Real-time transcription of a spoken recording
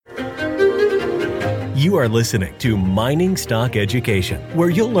You are listening to Mining Stock Education, where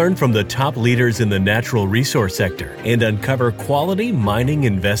you'll learn from the top leaders in the natural resource sector and uncover quality mining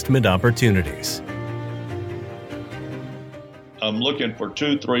investment opportunities. I'm looking for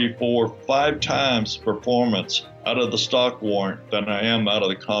 2, 3, 4, 5 times performance out of the stock warrant than I am out of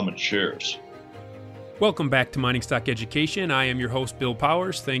the common shares. Welcome back to Mining Stock Education. I am your host, Bill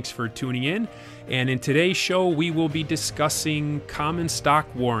Powers. Thanks for tuning in. And in today's show, we will be discussing common stock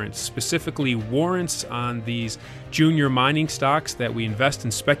warrants, specifically warrants on these junior mining stocks that we invest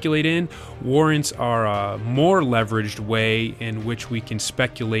and speculate in. Warrants are a more leveraged way in which we can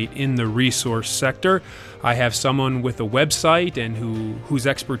speculate in the resource sector. I have someone with a website and whose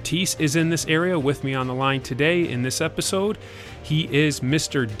expertise is in this area with me on the line today in this episode. He is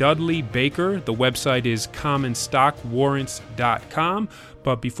Mr. Dudley Baker. The website is commonstockwarrants.com.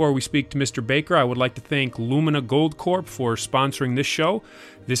 But before we speak to Mr. Baker, I would like to thank Lumina Gold Corp for sponsoring this show.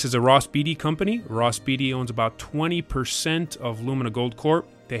 This is a Ross Beaty company. Ross Beaty owns about 20% of Lumina Gold Corp.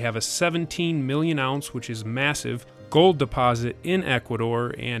 They have a 17 million ounce, which is massive, gold deposit in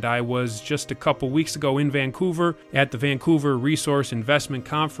Ecuador, and I was just a couple weeks ago in Vancouver at the Vancouver Resource Investment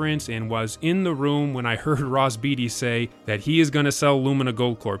Conference and was in the room when I heard Ross Beaty say that he is going to sell Lumina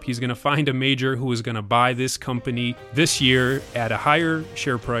Gold Corp. He's going to find a major who is going to buy this company this year at a higher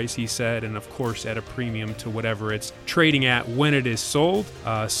share price, he said, and of course at a premium to whatever it's trading at when it is sold.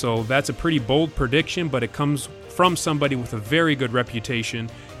 So that's a pretty bold prediction, but it comes from somebody with a very good reputation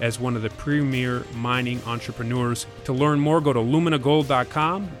as one of the premier mining entrepreneurs. To learn more, go to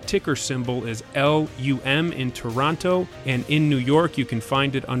luminagold.com. Ticker symbol is LUM in Toronto, and in New York, you can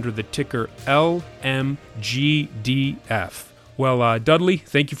find it under the ticker LMGDF. Well, Dudley,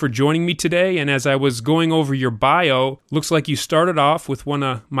 thank you for joining me today. And as I was going over your bio, looks like you started off with one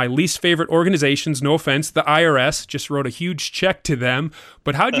of my least favorite organizations, no offense, the IRS. Just wrote a huge check to them.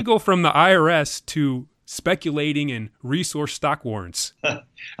 But how'd you go from the IRS to speculating in resource stock warrants?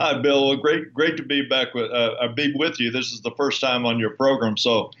 Hi, Bill. Well, great to be back with you. This is the first time on your program,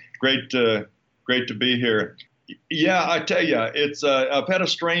 so great to be here. Yeah, I tell you, it's I've had a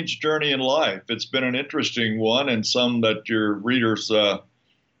strange journey in life. It's been an interesting one, and some that your readers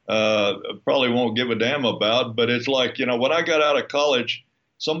probably won't give a damn about. But it's like, when I got out of college,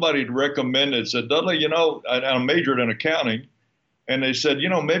 somebody recommended, said, Dudley, I majored in accounting, and they said,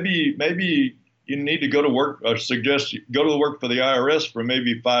 maybe you need to go to work, or suggest you go to work for the IRS for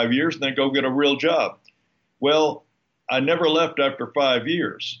maybe 5 years and then go get a real job. Well, I never left after 5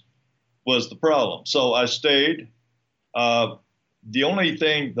 years was the problem. So I stayed. The only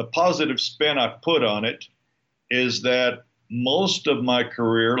thing, the positive spin I put on it is that most of my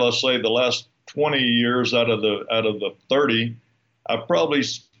career, let's say the last 20 years out of the 30, I probably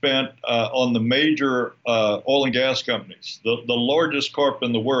spent on the major oil and gas companies. The largest corp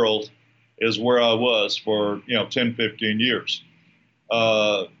in the world is where I was for 10, 15 years.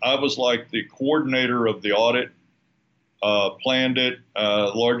 I was like the coordinator of the audit, planned it,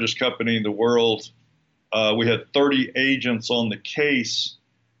 largest company in the world. We had 30 agents on the case,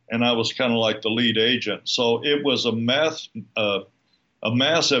 and I was kind of like the lead agent. So it was a massive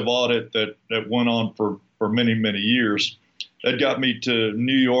audit that went on for many, many years. That got me to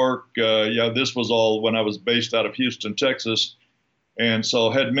New York. This was all when I was based out of Houston, Texas. And so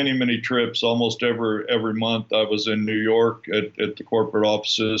had many, many trips. Almost every month I was in New York at the corporate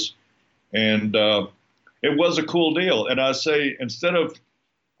offices. And it was a cool deal. And I say, I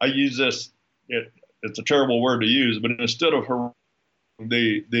use this, it's a terrible word to use, but instead of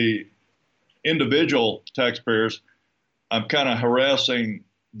the individual taxpayers, I'm kind of harassing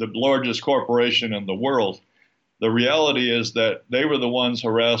the largest corporation in the world. The reality is that they were the ones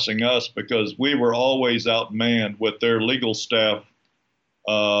harassing us because we were always outmanned with their legal staff.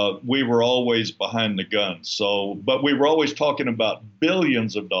 We were always behind the guns. But we were always talking about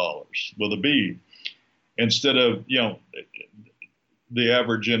billions of dollars with a B instead of, the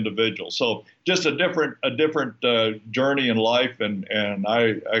average individual. So just a different journey in life. And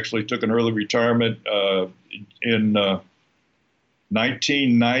I actually took an early retirement in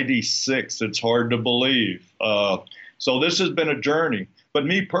 1996. It's hard to believe. So this has been a journey. But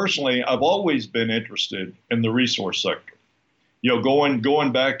me personally, I've always been interested in the resource sector.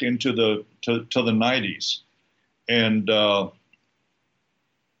 Going back into the 90s, and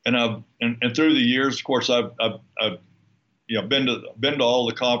through the years, of course, I've been to all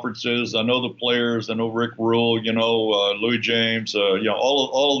the conferences. I know the players. I know Rick Rule. Louis James.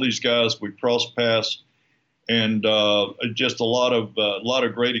 All of these guys. We crossed paths, and just a lot of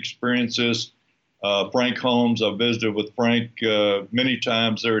great experiences. Frank Holmes. I visited with Frank many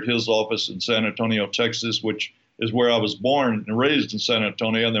times there at his office in San Antonio, Texas, which is where I was born and raised in San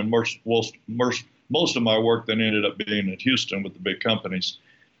Antonio, and then most of my work then ended up being in Houston with the big companies.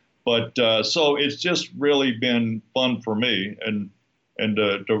 But so it's just really been fun for me. And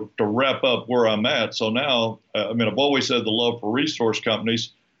to wrap up where I'm at, so now, I mean, I've always had the love for resource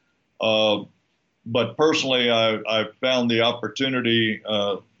companies, but personally, I found the opportunity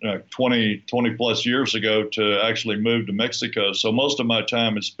 20 plus years ago to actually move to Mexico. So most of my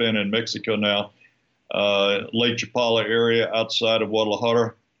time is spent in Mexico now, Lake Chapala area outside of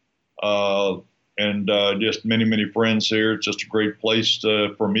Guadalajara, and just many friends here. It's just a great place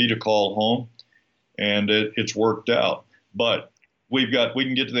for me to call home, and it's worked out. But we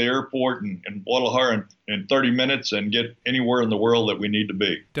can get to the airport in Guadalajara in 30 minutes and get anywhere in the world that we need to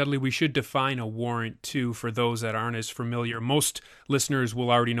be. Dudley, we should define a warrant, too, for those that aren't as familiar. Most listeners will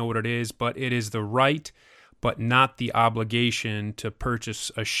already know what it is, but it is the right, but not the obligation to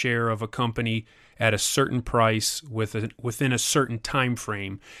purchase a share of a company at a certain price within a certain time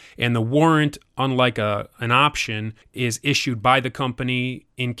frame. And the warrant, unlike an option, is issued by the company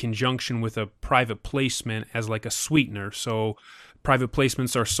in conjunction with a private placement as like a sweetener. So private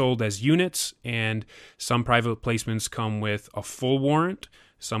placements are sold as units, and some private placements come with a full warrant,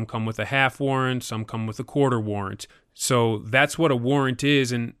 some come with a half warrant, some come with a quarter warrant. So that's what a warrant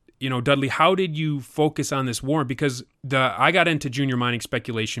is. And, you know, Dudley, how did you focus on this warrant? Because I got into junior mining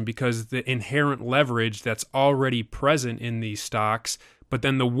speculation because the inherent leverage that's already present in these stocks, but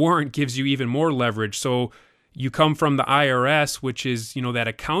then the warrant gives you even more leverage. So you come from the IRS, which is, you know, that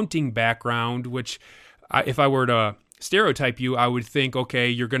accounting background, which if I were to stereotype you, I would think, okay,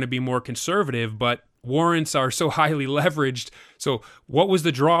 you're going to be more conservative, but warrants are so highly leveraged. So what was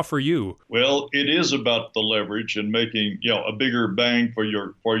the draw for you? Well, it is about the leverage and making, you know, a bigger bang for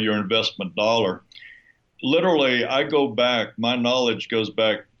your investment dollar. Literally, I go back, my knowledge goes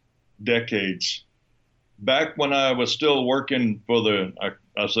back decades. Back when I was still working for the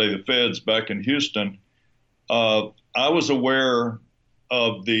feds back in Houston, I was aware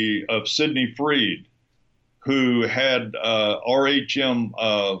of Sidney Freed, who had RHM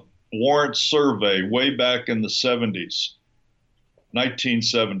warrant survey way back in the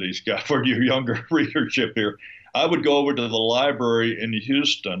 1970s, God, for your younger readership here. I would go over to the library in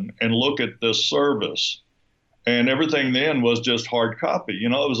Houston and look at this service. And everything then was just hard copy. You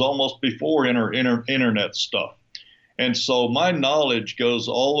know, it was almost before internet stuff. And so my knowledge goes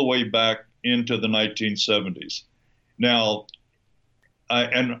all the way back into the 1970s. Now,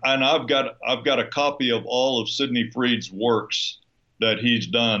 I've got a copy of all of Sidney Freed's works that he's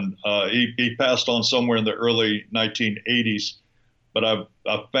done. He passed on somewhere in the early 1980s, but I've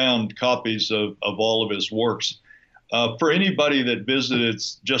found copies of all of his works. For anybody that visited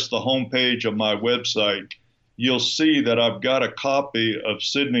just the homepage of my website, you'll see that I've got a copy of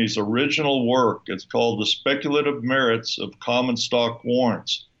Sidney's original work. It's called The Speculative Merits of Common Stock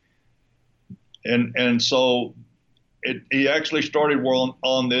Warrants. And so he actually started work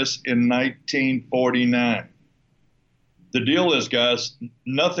on this in 1949. The deal is, guys,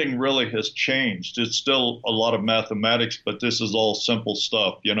 nothing really has changed. It's still a lot of mathematics, but this is all simple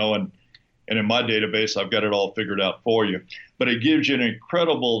stuff, you know, and in my database, I've got it all figured out for you. But it gives you an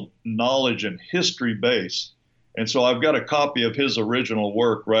incredible knowledge and history base. And so I've got a copy of his original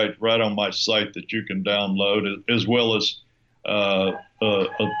work right on my site that you can download, as well as a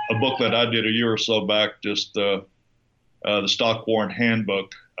book that I did a year or so back, just the Stock Warrant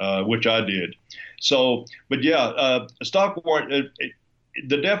Handbook, which I did. So, but yeah, stock warrant,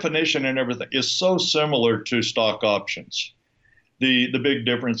 the definition and everything is so similar to stock options. The big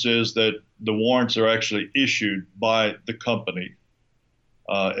difference is that the warrants are actually issued by the company.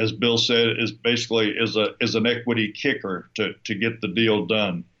 As Bill said, is basically is an equity kicker to get the deal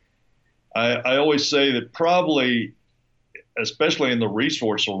done. I always say that probably, especially in the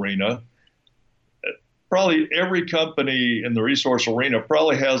resource arena, probably every company in the resource arena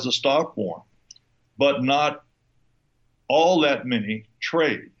probably has a stock warrant, but not all that many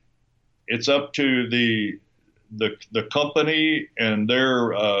trade. It's up to the company and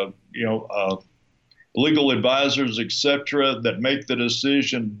their legal advisors, etc., that make the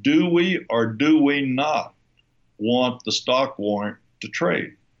decision: do we or do we not want the stock warrant to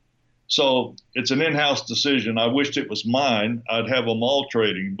trade? So it's an in-house decision. I wished it was mine. I'd have them all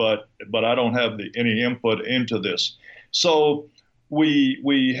trading, but I don't have any input into this. So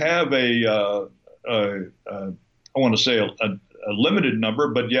we have I want to say a limited number,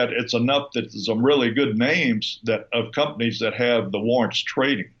 but yet it's enough that there's some really good names of companies that have the warrants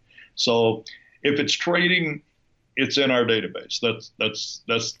trading. So if it's trading it's in our database.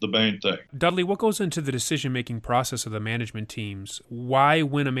 That's the main thing. Dudley, what goes into the decision-making process of the management teams? Why,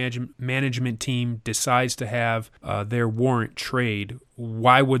 when a management team decides to have their warrant trade,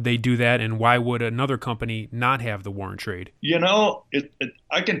 why would they do that, and why would another company not have the warrant trade?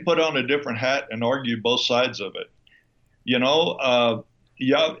 I can put on a different hat and argue both sides of it.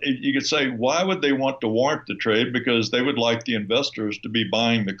 Yeah, you could say, why would they want to warrant the trade? Because they would like the investors to be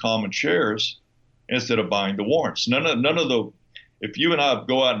buying the common shares instead of buying the warrants. If you and I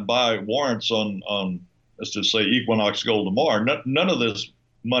go out and buy warrants on let's just say Equinox Gold tomorrow, none of this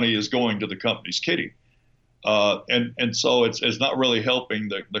money is going to the company's kitty. And so it's not really helping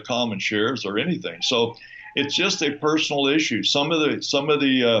the common shares or anything. So it's just a personal issue. Some of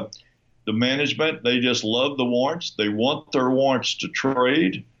the management, they just love the warrants. They want their warrants to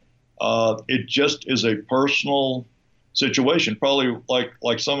trade. It just is a personal situation. Probably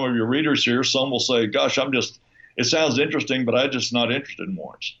like some of your readers here, some will say, gosh, it sounds interesting, but I'm just not interested in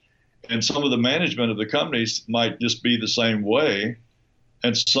warrants. And some of the management of the companies might just be the same way.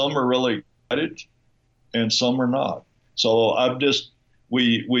 And some are really excited and some are not. So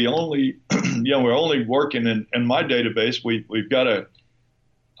we only, we're only working in my database. We've got to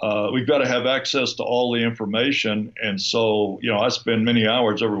have access to all the information. And so, I spend many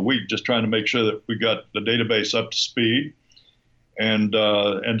hours every week just trying to make sure that we got the database up to speed. And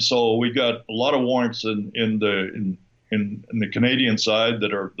so we got a lot of warrants in the Canadian side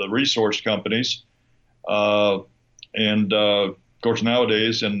that are the resource companies. Of course,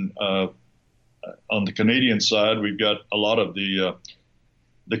 nowadays, on the Canadian side, we've got a lot of the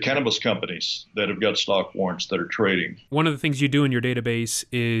cannabis companies that have got stock warrants that are trading. One of the things you do in your database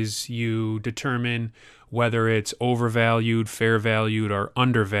is you determine whether it's overvalued, fair valued, or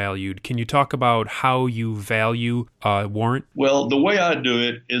undervalued. Can you talk about how you value a warrant? Well, the way I do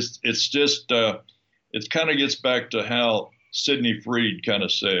it is it kind of gets back to how Sidney Freed kind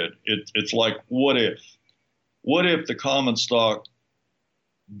of said. It's like, what if? What if the common stock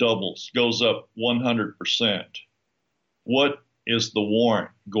doubles, goes up 100%? What is the warrant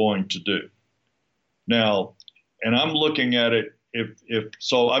going to do? Now, and I'm looking at it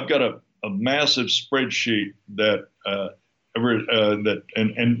so I've got a massive spreadsheet that that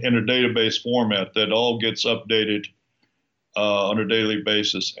in a database format that all gets updated on a daily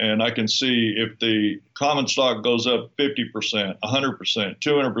basis, and I can see if the common stock goes up 50%, 100%,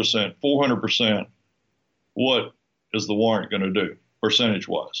 200%, 400%, what is the warrant going to do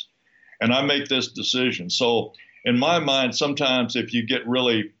percentage-wise? And I make this decision. So in my mind, sometimes if you get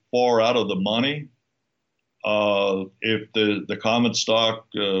really far out of the money, if the common stock,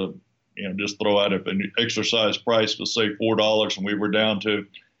 just throw out if an exercise price was say $4 and we were down to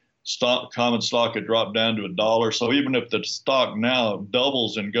common stock had dropped down to $1. So even if the stock now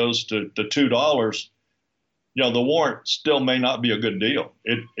doubles and goes to $2, the warrant still may not be a good deal.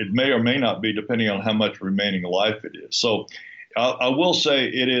 It may or may not be, depending on how much remaining life it is. So I will say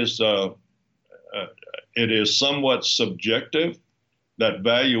it is somewhat subjective, that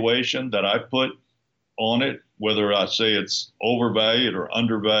valuation that I put on it, whether I say it's overvalued or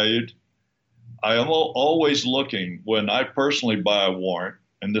undervalued. I am always looking, when I personally buy a warrant,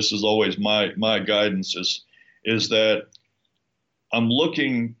 and this is always my guidance, is that I'm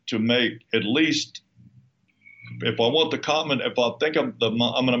looking to make at least, if I want the common, if I think I'm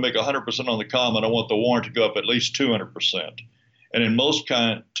going to make 100% on the common, I want the warrant to go up at least 200%. And in most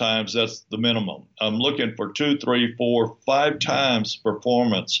times, that's the minimum. I'm looking for 2, 3, 4, 5 times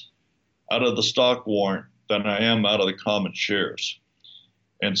performance out of the stock warrant than I am out of the common shares.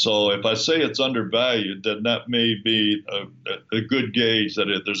 And so if I say it's undervalued, then that may be a good gauge that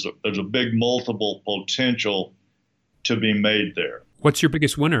there's a big multiple potential to be made there. What's your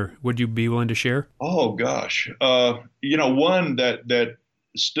biggest winner? Would you be willing to share? Oh, gosh. One that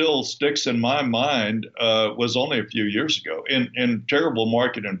still sticks in my mind was only a few years ago in terrible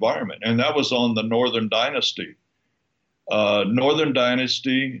market environment, and that was on the Northern Dynasty. Northern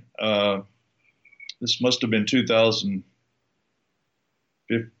Dynasty, this must have been 2015,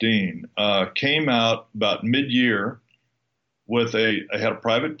 came out about mid-year with I had a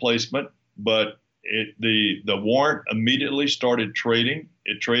private placement, but the warrant immediately started trading.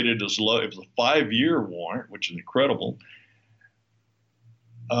 It traded as low. It was a 5-year warrant, which is incredible.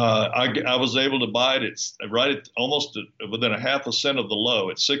 I was able to buy it. It's right at almost within a half a cent of the low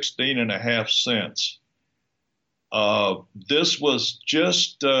at 16.5 cents. This was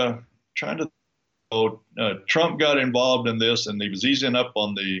just trying to. Trump got involved in this, and he was easing up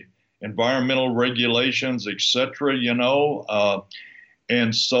on the environmental regulations, et cetera,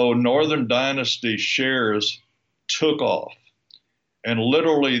 and so Northern Dynasty shares took off, and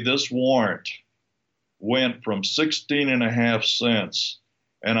literally this warrant went from 16 and a half cents,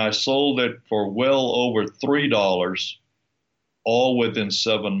 and I sold it for well over $3, all within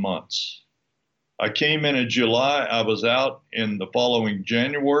 7 months. I came in July. I was out in the following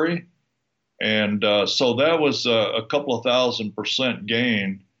January. And so that was a couple of 1,000%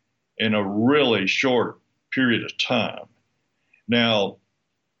 gain in a really short period of time. Now,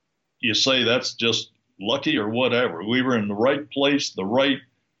 you say that's just lucky or whatever. We were in the right place, the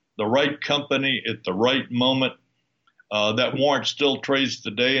right company at the right moment. That warrant still trades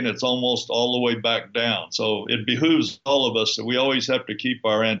today, and it's almost all the way back down. So it behooves all of us that we always have to keep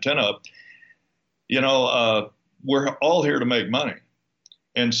our antenna up. We're all here to make money.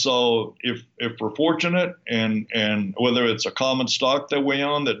 And so if we're fortunate, and whether it's a common stock that we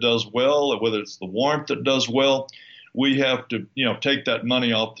own that does well, or whether it's the warrant that does well, we have to, take that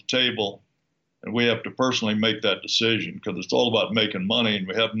money off the table, and we have to personally make that decision, because it's all about making money, and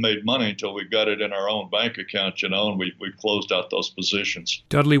we haven't made money until we've got it in our own bank account, and we've closed out those positions.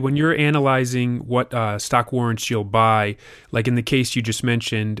 Dudley, when you're analyzing what stock warrants you'll buy, like in the case you just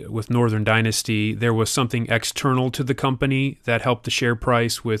mentioned with Northern Dynasty, there was something external to the company that helped the share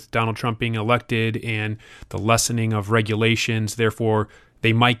price with Donald Trump being elected and the lessening of regulations. Therefore,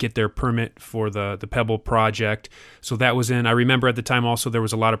 they might get their permit for the Pebble project. So that was in, I remember at the time also there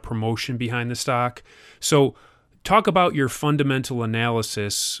was a lot of promotion behind the stock. So talk about your fundamental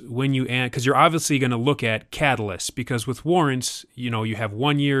analysis when you, because you're obviously going to look at catalysts, because with warrants, you have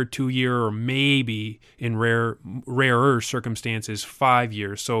 1 year, 2 year, or maybe in rarer circumstances, 5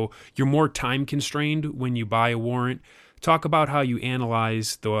 years. So you're more time constrained when you buy a warrant. Talk about how you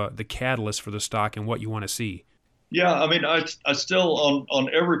analyze the catalyst for the stock and what you want to see. Yeah, I mean, I still, on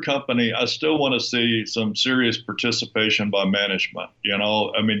every company, I still want to see some serious participation by management.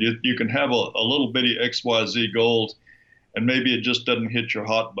 I mean, you can have a little bitty XYZ gold, and maybe it just doesn't hit your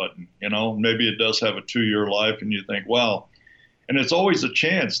hot button. Maybe it does have a 2-year life, and you think, wow. And it's always a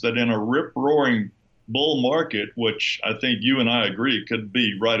chance that in a rip-roaring bull market, which I think you and I agree could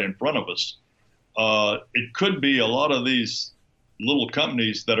be right in front of us, it could be a lot of these little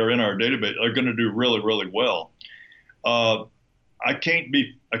companies that are in our database are going to do really, really well. I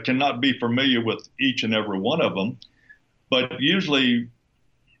cannot be familiar with each and every one of them, but usually,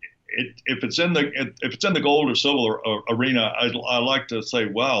 if it's in the gold or silver arena, I like to say,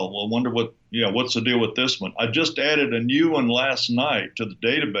 wow, well, I wonder what's the deal with this one? I just added a new one last night to the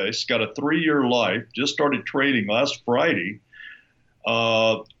database. Got a 3-year life. Just started trading last Friday.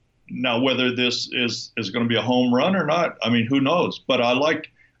 Now, whether this is going to be a home run or not, I mean, who knows? But I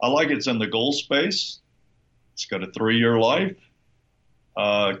like it's in the gold space. It's got a 3-year life.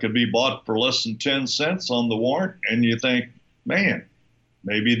 It could be bought for less than 10 cents on the warrant, and you think, man,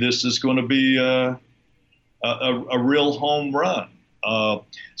 maybe this is going to be a real home run.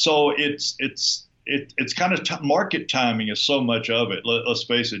 So it's kind of market timing is so much of it. Let's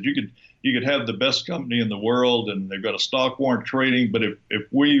face it. You could have the best company in the world, and they've got a stock warrant trading, but if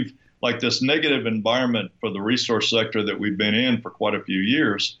we've like this negative environment for the resource sector that we've been in for quite a few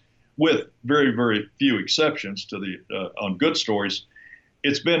years, with very, very few exceptions to on good stories,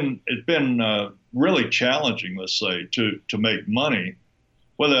 it's been really challenging, let's say, to make money,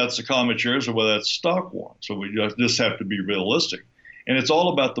 whether that's the common shares or whether that's stock warrants. So we just have to be realistic, and it's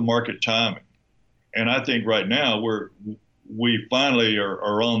all about the market timing. And I think right now we finally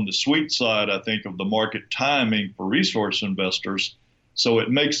are on the sweet side, I think, of the market timing for resource investors. So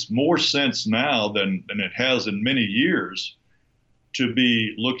it makes more sense now than it has in many years to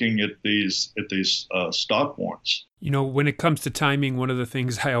be looking at these stock warrants. When it comes to timing, one of the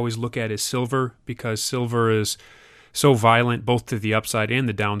things I always look at is silver, because silver is so violent both to the upside and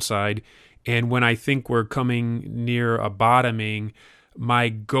the downside. And when I think we're coming near a bottoming, my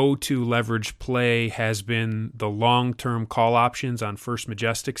go-to leverage play has been the long-term call options on First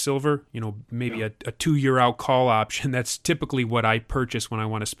Majestic Silver, maybe a 2-year out call option. That's typically what I purchase when I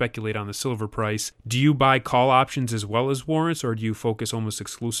want to speculate on the silver price. Do you buy call options as well as warrants, or do you focus almost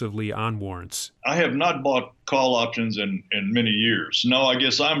exclusively on warrants? I have not bought call options in many years. No, I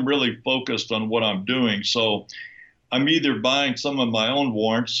guess I'm really focused on what I'm doing. So I'm either buying some of my own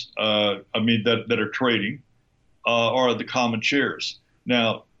warrants, that are trading, or the common shares.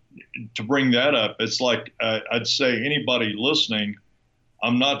 Now, to bring that up, it's like I'd say anybody listening,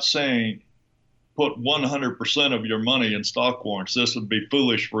 I'm not saying put 100% of your money in stock warrants. This would be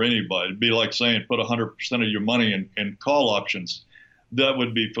foolish for anybody. It'd be like saying put 100% of your money in call options. That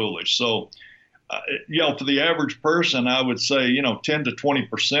would be foolish. So, for the average person, I would say, 10 to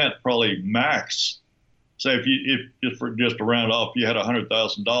 20% probably max. Say if for just to round off, you had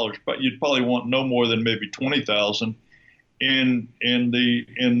 $100,000, but you'd probably want no more than maybe $20,000. in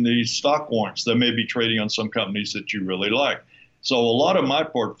the stock warrants that may be trading on some companies that you really like. So a lot of my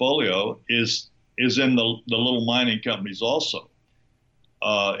portfolio is in the little mining companies also.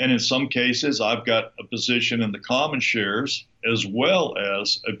 And in some cases, I've got a position in the common shares as well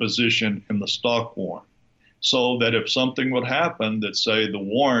as a position in the stock warrant. So that if something would happen that, say, the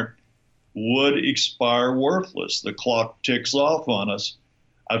warrant would expire worthless, the clock ticks off on us,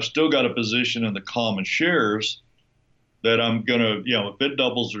 I've still got a position in the common shares that I'm going to, if it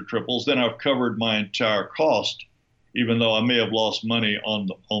doubles or triples, then I've covered my entire cost, even though I may have lost money on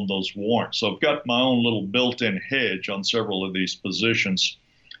those warrants. So I've got my own little built-in hedge on several of these positions.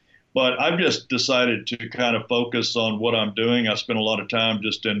 But I've just decided to kind of focus on what I'm doing. I spend a lot of time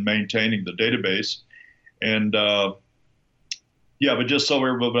just in maintaining the database. And but just so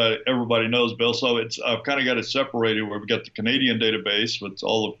everybody knows, Bill, so I've kind of got it separated where we've got the Canadian database with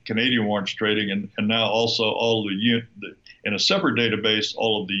all the Canadian warrants trading, and now also all in a separate database,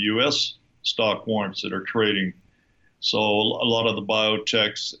 all of the U.S. stock warrants that are trading. So a lot of the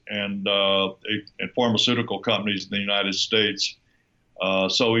biotechs and pharmaceutical companies in the United States.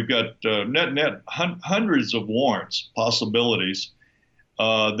 So we've got net hundreds of warrants possibilities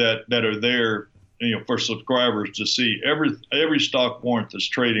that are there, for subscribers to see every stock warrant that's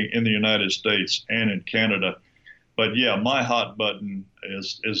trading in the United States and in Canada. But yeah, my hot button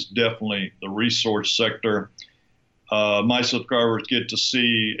is definitely the resource sector. My subscribers get to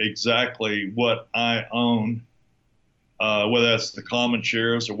see exactly what I own, whether that's the common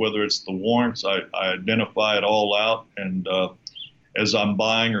shares or whether it's the warrants. I identify it all out, and as I'm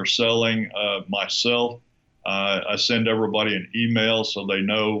buying or selling myself, I send everybody an email so they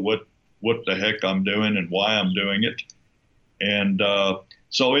know what the heck I'm doing and why I'm doing it. And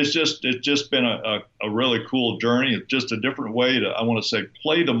so it's just been a really cool journey. It's just a different way to, I want to say,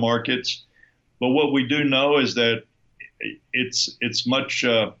 play the markets. But what we do know is that it's much,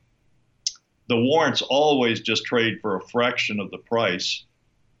 the warrants always just trade for a fraction of the price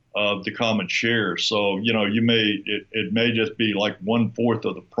of the common shares. So, it may just be like 1/4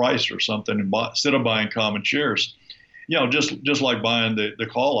 of the price or something, instead of buying common shares. Just like buying the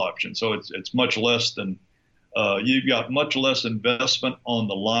call option. So it's much less than, you've got much less investment on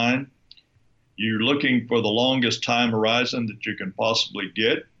the line. You're looking for the longest time horizon that you can possibly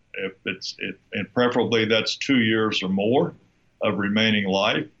get. And preferably that's 2 years or more of remaining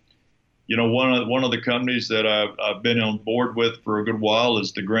life. One of the companies that I've been on board with for a good while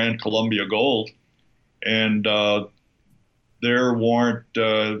is the Grand Columbia Gold, and their warrant,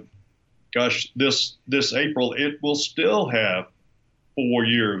 this April, it will still have 4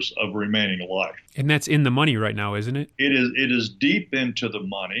 years of remaining life. And that's in the money right now, isn't it? It is deep into the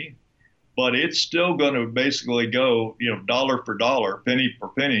money, but it's still going to basically go, dollar for dollar, penny for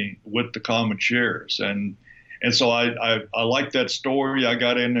penny with the common shares. And so I like that story. I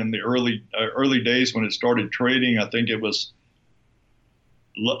got in the early days when it started trading. I think it was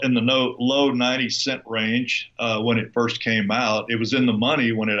in the low 90-cent range when it first came out. It was in the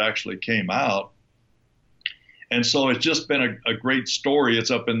money when it actually came out. And so it's just been a great story.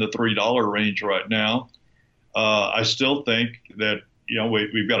 It's up in the $3 range right now. I still think that,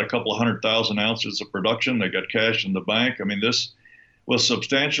 we've got a couple of 100,000 ounces of production. They got cash in the bank. I mean, this, with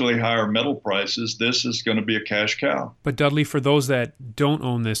substantially higher metal prices, this is going to be a cash cow. But Dudley, for those that don't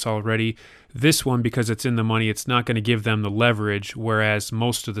own this already, this one, because it's in the money, it's not going to give them the leverage, whereas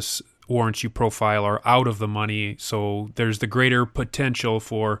most of the warrants you profile are out of the money. So there's the greater potential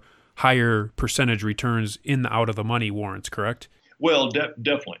for higher percentage returns in the out of the money warrants, correct? Well,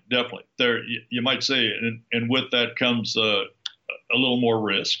 definitely. There, you might say, and with that comes a little more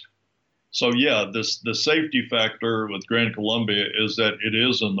risk. So yeah, the safety factor with Grand Columbia is that it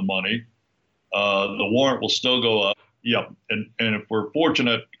is in the money. The warrant will still go up. Yeah, and if we're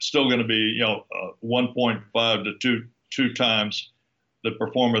fortunate, still going to be 1.5 to 2 times the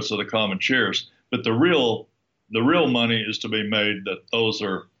performance of the common shares. But the real money is to be made that those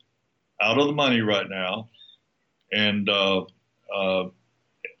are out of the money right now, and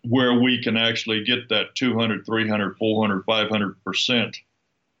where we can actually get that 200, 300, 400, 500%.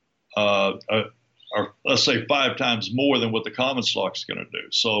 Or let's say 5 times more than what the common stock's going to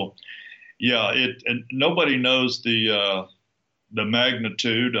do. So, yeah, and nobody knows the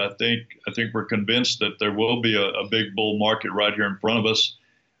magnitude. I think we're convinced that there will be a big bull market right here in front of us.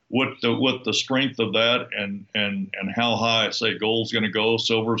 What the strength of that and how high, say, gold's going to go,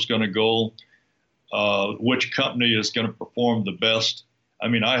 silver's going to go, which company is going to perform the best. I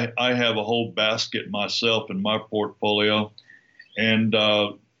mean, I have a whole basket myself in my portfolio, and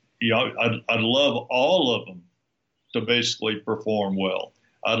I'd love all of them to basically perform well.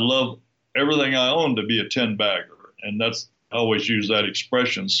 I'd love everything I own to be a 10-bagger, and that's I always use that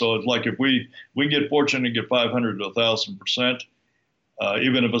expression. So it's like if we get fortunate and get 500 to 1,000%,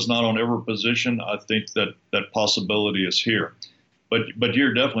 even if it's not on every position, I think that possibility is here. But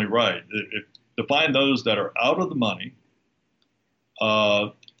you're definitely right. To find those that are out of the money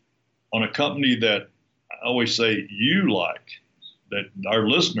on a company that I always say you like, that our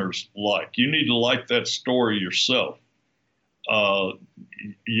listeners like, you need to like that story yourself. I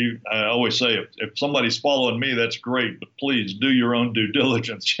always say if somebody's following me, that's great, but please do your own due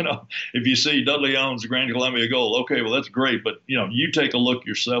diligence. If you see Dudley owns Grand Columbia Gold, okay, well, that's great, but you take a look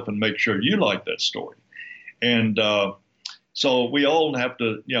yourself and make sure you like that story. And so we all have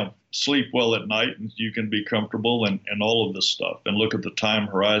to sleep well at night, and you can be comfortable and all of this stuff, and look at the time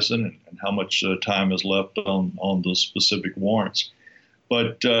horizon and how much time is left on the specific warrants.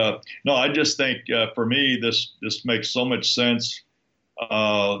 But no, I just think for me, this makes so much sense.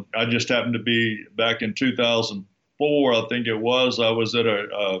 I just happened to be back in 2004, I think it was. I was at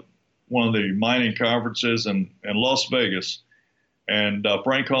one of the mining conferences in Las Vegas, and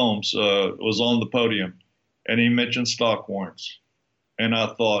Frank Holmes was on the podium, and he mentioned stock warrants. And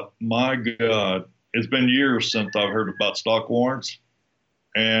I thought, my God, it's been years since I've heard about stock warrants.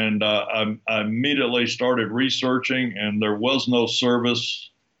 And I immediately started researching, and there was no service.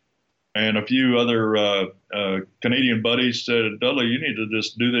 And a few other Canadian buddies said, Dudley, you need to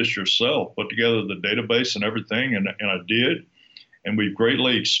just do this yourself, put together the database and everything. And I did. And we've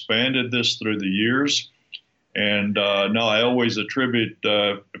greatly expanded this through the years. And now I always attribute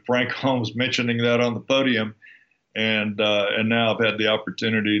Frank Holmes mentioning that on the podium. And now I've had the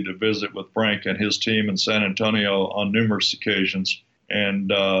opportunity to visit with Frank and his team in San Antonio on numerous occasions.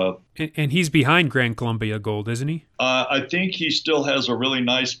 And he's behind Grand Columbia Gold, isn't he? I think he still has a really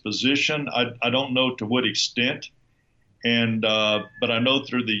nice position. I don't know to what extent, but I know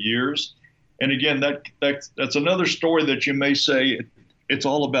through the years. And again, that's another story that you may say it's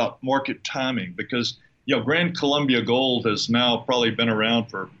all about market timing, because Grand Columbia Gold has now probably been around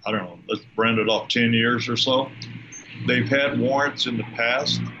for, I don't know, let's round it off 10 years or so. They've had warrants in the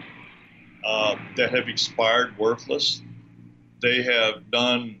past that have expired worthless. They have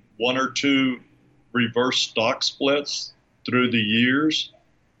done one or two reverse stock splits through the years.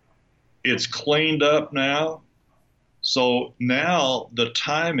 It's cleaned up now. So now the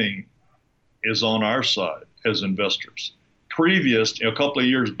timing is on our side as investors. Previous, a couple of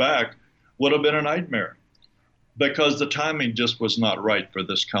years back, would have been a nightmare because the timing just was not right for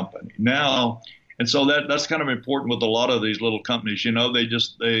this company. Now, and so that's kind of important with a lot of these little companies.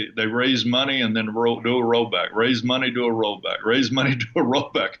 They raise money and then do a rollback, raise money, do a rollback, raise money, do a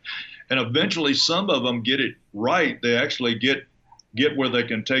rollback. And eventually some of them get it right. They actually get where they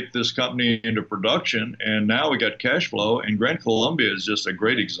can take this company into production. And now we got cash flow, and Grand Columbia is just a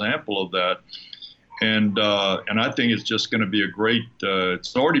great example of that. And I think it's just going to be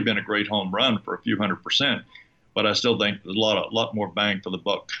it's already been a great home run for a few 100%, but I still think there's a lot more bang for the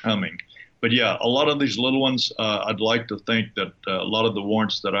buck coming. But yeah, a lot of these little ones, I'd like to think that a lot of the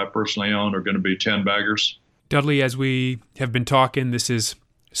warrants that I personally own are going to be 10 baggers. Dudley, as we have been talking, this is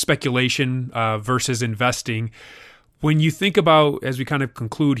speculation versus investing. When you think about, as we kind of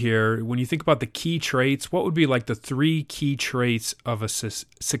conclude here, when you think about the key traits, what would be like the 3 key traits of a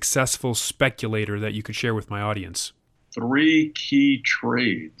successful speculator that you could share with my audience? 3 key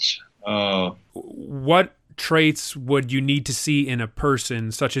traits. What traits would you need to see in a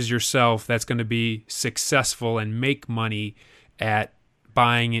person such as yourself that's going to be successful and make money at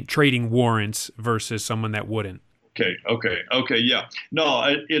buying and trading warrants versus someone that wouldn't? Okay. Yeah. No,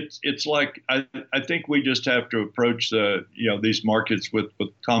 it's like I think we just have to approach these markets with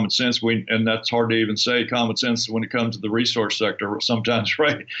common sense. And that's hard to even say common sense when it comes to the resource sector sometimes,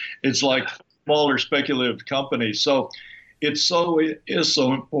 right? It's like smaller speculative companies. So it is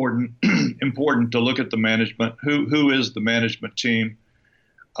so important to look at the management. Who is the management team?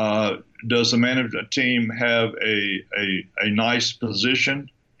 Does the management team have a nice position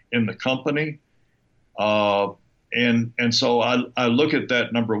in the company? And so I look at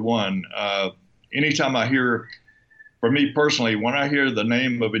that, number one. Anytime I hear, for me personally, when I hear the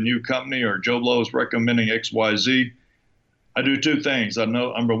name of a new company or Joe Blow is recommending XYZ, I do 2 things. I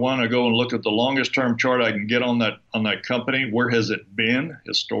know, number one, I go and look at the longest term chart I can get on that company. Where has it been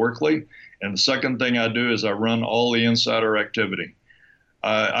historically? And the second thing I do is I run all the insider activity.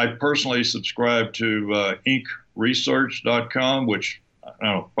 I personally subscribe to inkresearch.com, which I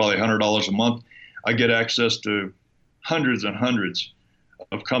don't know, probably $100 a month. I get access to hundreds and hundreds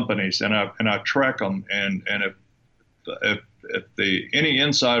of companies, and I track them. And if any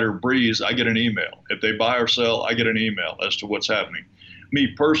insider breeze, I get an email. If they buy or sell, I get an email as to what's happening. Me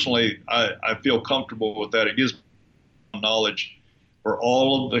personally, I feel comfortable with that. It gives knowledge for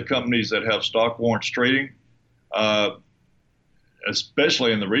all of the companies that have stock warrants trading,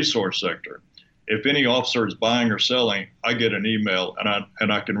 especially in the resource sector. If any officer is buying or selling, I get an email,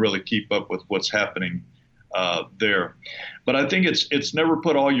 and I can really keep up with what's happening there. But I think it's never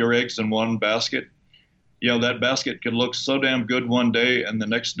put all your eggs in one basket. That basket can look so damn good one day, and the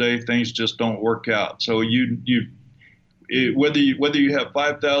next day things just don't work out. So whether you have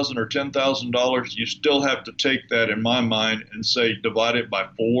 $5,000 or $10,000, you still have to take that, in my mind, and say divide it by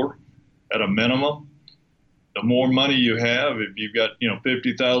 4 at a minimum. The more money you have, if you've got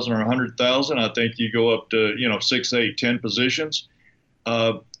 50,000 or 100,000, I think you go up to 6, 8, 10 positions,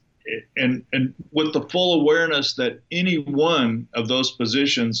 and with the full awareness that any one of those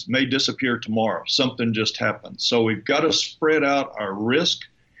positions may disappear tomorrow. Something just happened. So we've got to spread out our risk,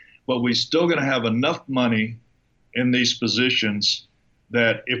 but we're still going to have enough money in these positions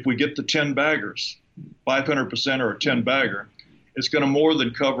that if we get the 10 baggers, 500% or a 10 bagger, it's going to more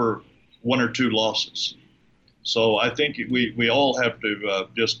than cover 1 or 2 losses. So I think we all have to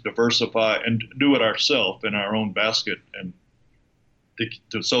just diversify and do it ourselves in our own basket, and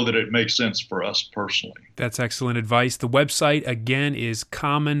so that it makes sense for us personally. That's excellent advice. The website, again, is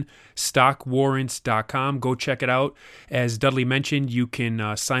commonstockwarrants.com. Go check it out. As Dudley mentioned, you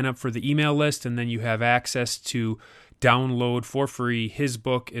can sign up for the email list, and then you have access to download for free his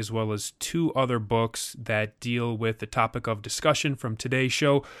book, as well as 2 other books that deal with the topic of discussion from today's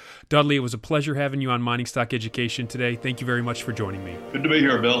show. Dudley, it was a pleasure having you on Mining Stock Education today. Thank you very much for joining me. Good to be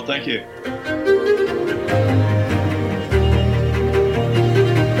here, Bill. Thank you.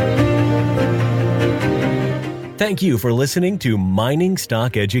 Thank you for listening to Mining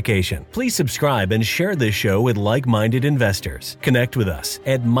Stock Education. Please subscribe and share this show with like-minded investors. Connect with us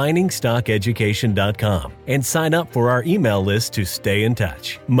at miningstockeducation.com and sign up for our email list to stay in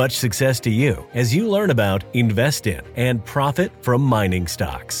touch. Much success to you as you learn about, invest in, and profit from mining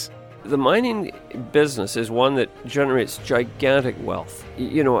stocks. The mining business is one that generates gigantic wealth.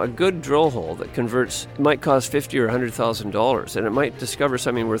 A good drill hole that converts might cost $50,000 or $100,000, and it might discover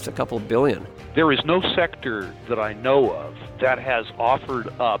something worth a couple billion. There is no sector that I know of that has offered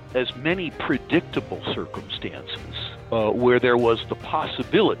up as many predictable circumstances where there was the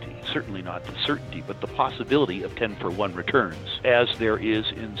possibility, certainly not the certainty, but the possibility of 10-for-1 returns, as there is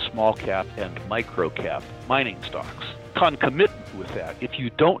in small cap and micro cap mining stocks. Concomitant with that, if you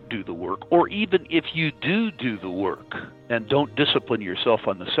don't do the work, or even if you do the work and don't discipline yourself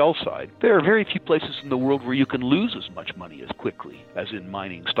on the sell side, there are very few places in the world where you can lose as much money as quickly as in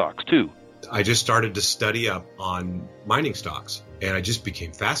mining stocks too. I just started to study up on mining stocks, and I just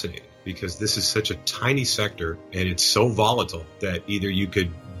became fascinated because this is such a tiny sector and it's so volatile that either you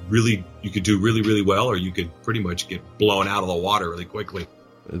could do really, really well, or you could pretty much get blown out of the water really quickly.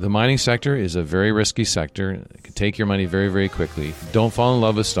 The mining sector is a very risky sector. It can take your money very, very quickly. Don't fall in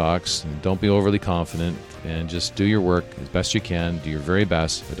love with stocks. Don't be overly confident, and just do your work as best you can. Do your very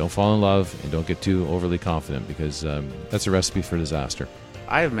best, but don't fall in love and don't get too overly confident, because that's a recipe for disaster.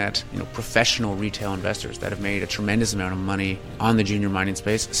 I have met professional retail investors that have made a tremendous amount of money on the junior mining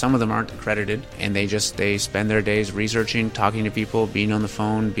space. Some of them aren't accredited, and they spend their days researching, talking to people, being on the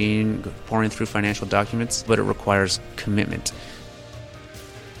phone, pouring through financial documents, but it requires commitment.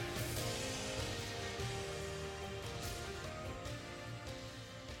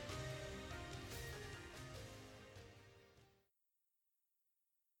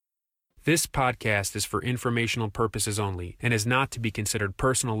 This podcast is for informational purposes only and is not to be considered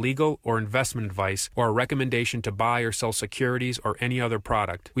personal legal or investment advice or a recommendation to buy or sell securities or any other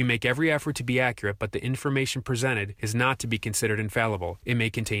product. We make every effort to be accurate, but the information presented is not to be considered infallible. It may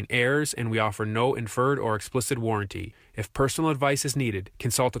contain errors, and we offer no inferred or explicit warranty. If personal advice is needed,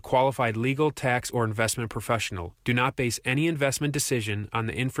 consult a qualified legal, tax, or investment professional. Do not base any investment decision on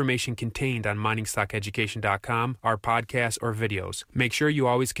the information contained on miningstockeducation.com, our podcasts, or videos. Make sure you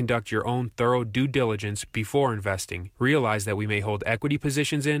always conduct your own thorough due diligence before investing. Realize that we may hold equity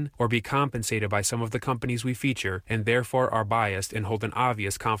positions in or be compensated by some of the companies we feature, and therefore are biased and hold an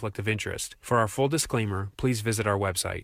obvious conflict of interest. For our full disclaimer, please visit our website.